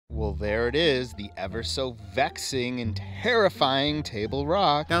Well, there it is, the ever so vexing and terrifying Table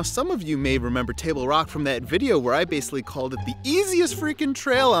Rock. Now, some of you may remember Table Rock from that video where I basically called it the easiest freaking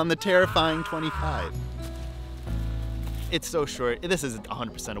trail on the terrifying 25. It's so short. This isn't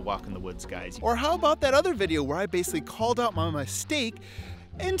 100% a walk in the woods, guys. Or how about that other video where I basically called out my mistake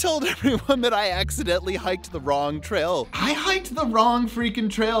and told everyone that I accidentally hiked the wrong trail. I hiked the wrong freaking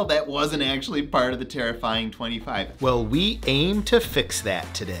trail that wasn't actually part of the terrifying 25. Well, we aim to fix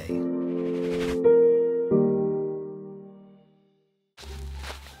that today.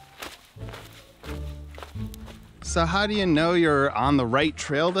 So how do you know you're on the right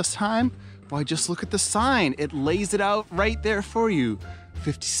trail this time? Why, just look at the sign. It lays it out right there for you.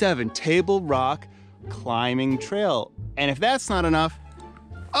 57 Table Rock Climbing Trail. And if that's not enough,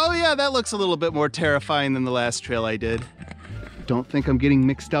 oh yeah, that looks a little bit more terrifying than the last trail I did. Don't think I'm getting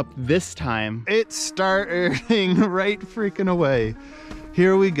mixed up this time. It's starting right freaking away.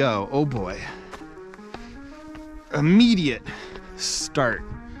 Here we go, oh boy. Immediate start.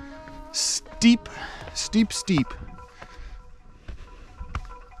 Steep, steep, steep.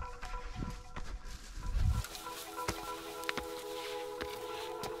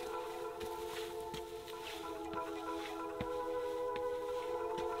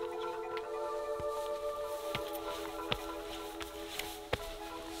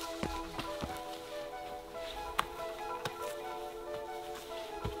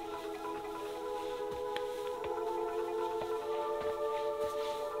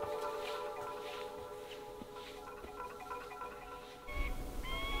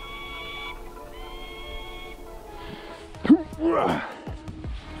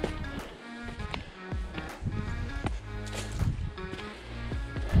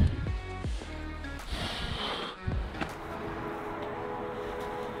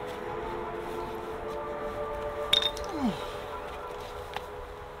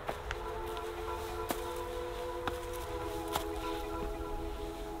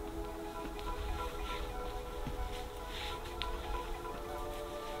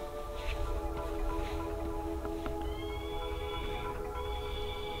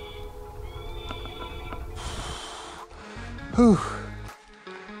 Whew.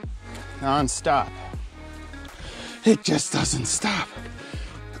 Non-stop. It just doesn't stop.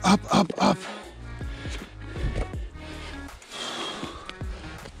 Up, up, up.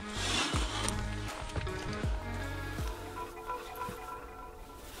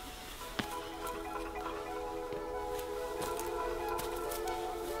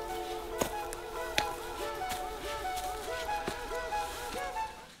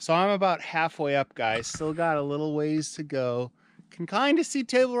 So I'm about halfway up, guys. Still got a little ways to go. Can kind of see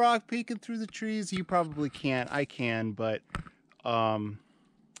Table Rock peeking through the trees. You probably can't. I can, but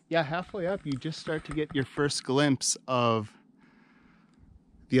yeah, halfway up, you just start to get your first glimpse of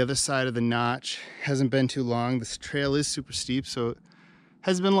the other side of the notch. Hasn't been too long. This trail is super steep, so it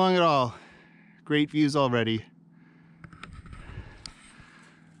hasn't been long at all. Great views already.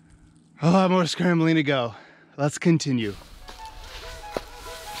 A lot more scrambling to go. Let's continue.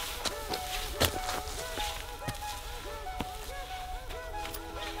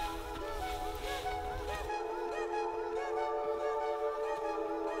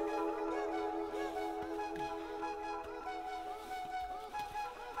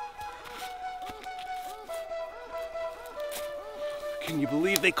 Can you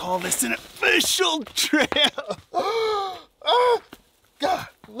believe they call this an official trail? Oh,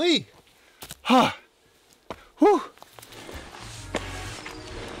 golly. Huh. Whew.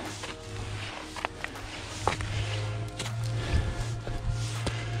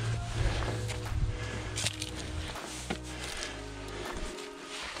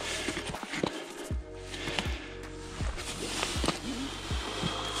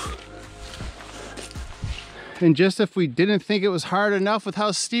 And just if we didn't think it was hard enough with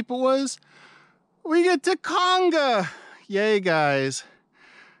how steep it was, we get to Conga. Yay, guys.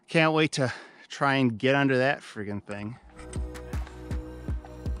 Can't wait to try and get under that friggin' thing.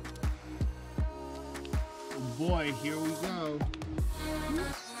 Oh boy, here we go.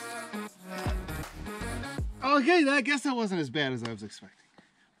 Okay, I guess that wasn't as bad as I was expecting.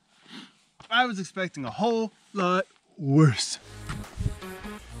 I was expecting a whole lot worse.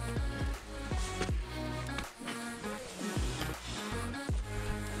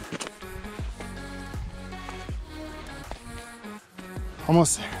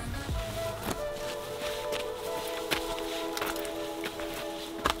 Almost there.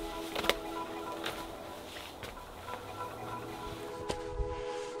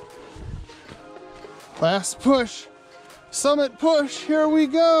 Last push, summit push, here we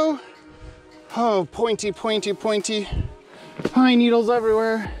go. Oh, pointy, pointy, pointy. Pine needles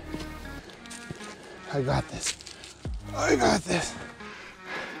everywhere. I got this. I got this.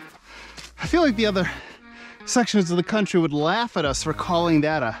 I feel like the other sections of the country would laugh at us for calling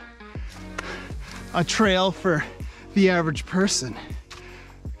that a trail for the average person.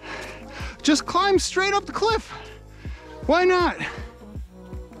 Just climb straight up the cliff. Why not?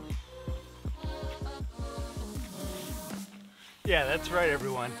 Yeah, that's right,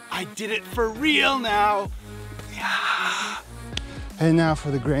 everyone. I did it for real now. Yeah. And now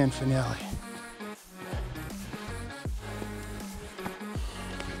for the grand finale.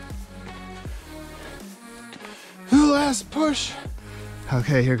 The last push.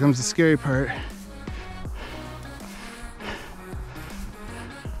 Okay, here comes the scary part.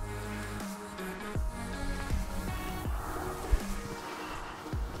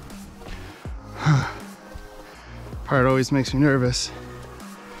 Part always makes me nervous.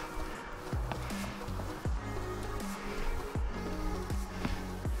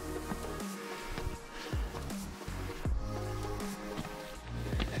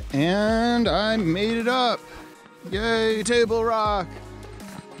 And I made it up. Yay, Table Rock.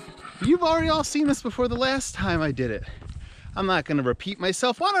 You've already all seen this before the last time I did it. I'm not gonna repeat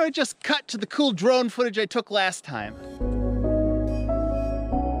myself. Why don't I just cut to the cool drone footage I took last time?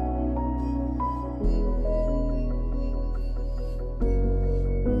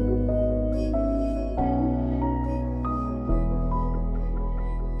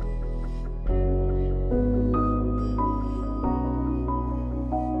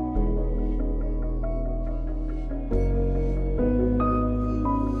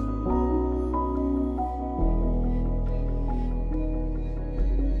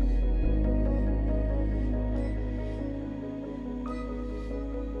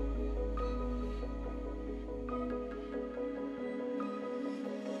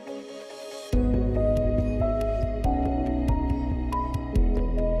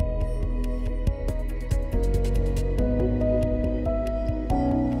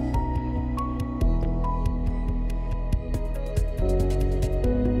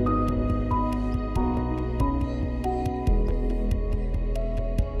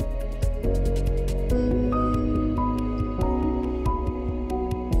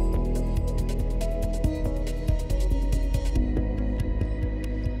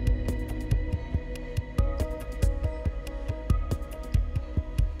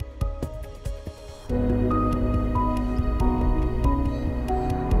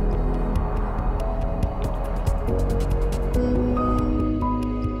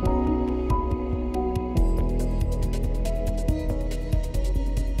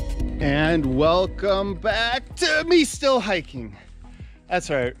 And welcome back to me still hiking. That's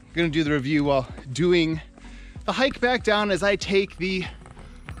right, I'm gonna do the review while doing the hike back down as I take the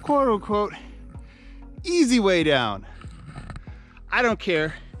quote unquote easy way down. I don't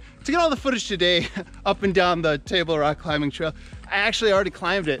care. To get all the footage today up and down the Table Rock climbing trail, I actually already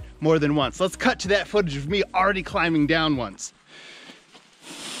climbed it more than once. Let's cut to that footage of me already climbing down once.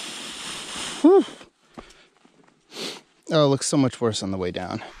 Whew. Oh, it looks so much worse on the way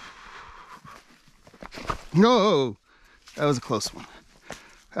down. No, that was a close one.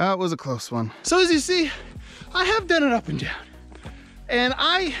 That was a close one. So as you see, I have done it up and down. And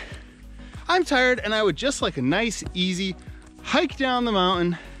I'm tired and I would just like a nice, easy hike down the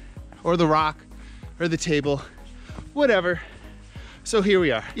mountain or the rock or the table, whatever. So here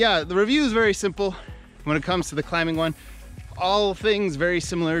we are. Yeah, the review is very simple when it comes to the climbing one. All things very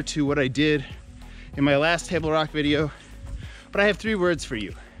similar to what I did in my last Table Rock video. But I have 3 words for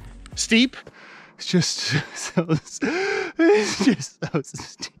you. Steep. It's just so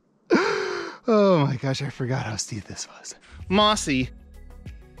steep. Oh my gosh, I forgot how steep this was. Mossy.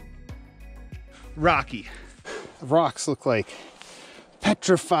 Rocky. The rocks look like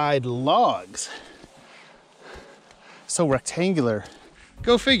petrified logs. So rectangular.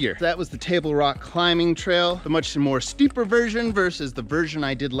 Go figure. That was the Table Rock climbing trail, the much more steeper version versus the version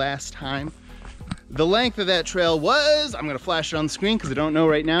I did last time. The length of that trail was, I'm gonna flash it on the screen because I don't know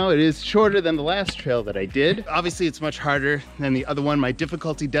right now, it is shorter than the last trail that I did. Obviously it's much harder than the other one. My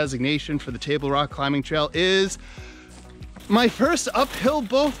difficulty designation for the Table Rock climbing trail is my first uphill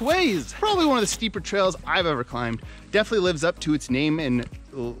both ways. Probably one of the steeper trails I've ever climbed. Definitely lives up to its name and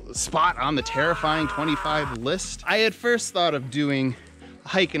spot on the terrifying 25 list. I had first thought of doing a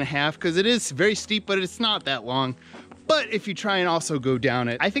hike and a half because it is very steep, but it's not that long. But if you try and also go down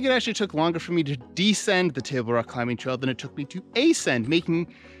it, I think it actually took longer for me to descend the Table Rock climbing trail than it took me to ascend,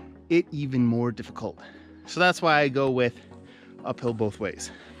 making it even more difficult. So that's why I go with uphill both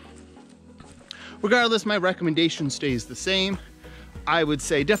ways. Regardless, my recommendation stays the same. I would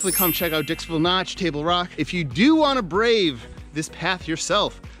say definitely come check out Dixville Notch, Table Rock. If you do want to brave this path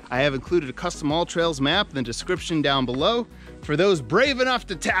yourself, I have included a custom all trails map in the description down below for those brave enough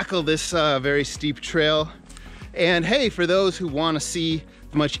to tackle this very steep trail. And hey, for those who want to see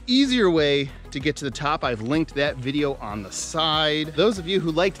the much easier way to get to the top, I've linked that video on the side. Those of you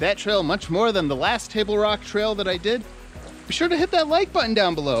who liked that trail much more than the last Table Rock trail that I did, be sure to hit that like button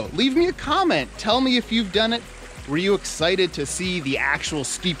down below. Leave me a comment. Tell me if you've done it. Were you excited to see the actual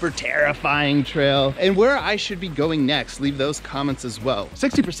steeper, terrifying trail? And where I should be going next, leave those comments as well.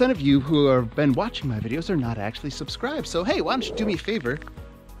 60% of you who have been watching my videos are not actually subscribed. So hey, why don't you do me a favor?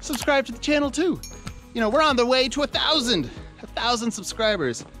 Subscribe to the channel too. You know, we're on the way to 1,000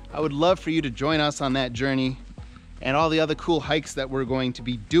 subscribers. I would love for you to join us on that journey and all the other cool hikes that we're going to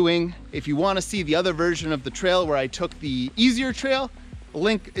be doing. If you want to see the other version of the trail where I took the easier trail, the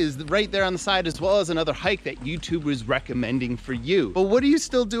link is right there on the side, as well as another hike that YouTube was recommending for you. But what are you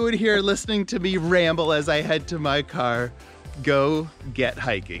still doing here listening to me ramble as I head to my car? Go get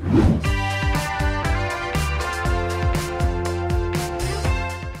hiking.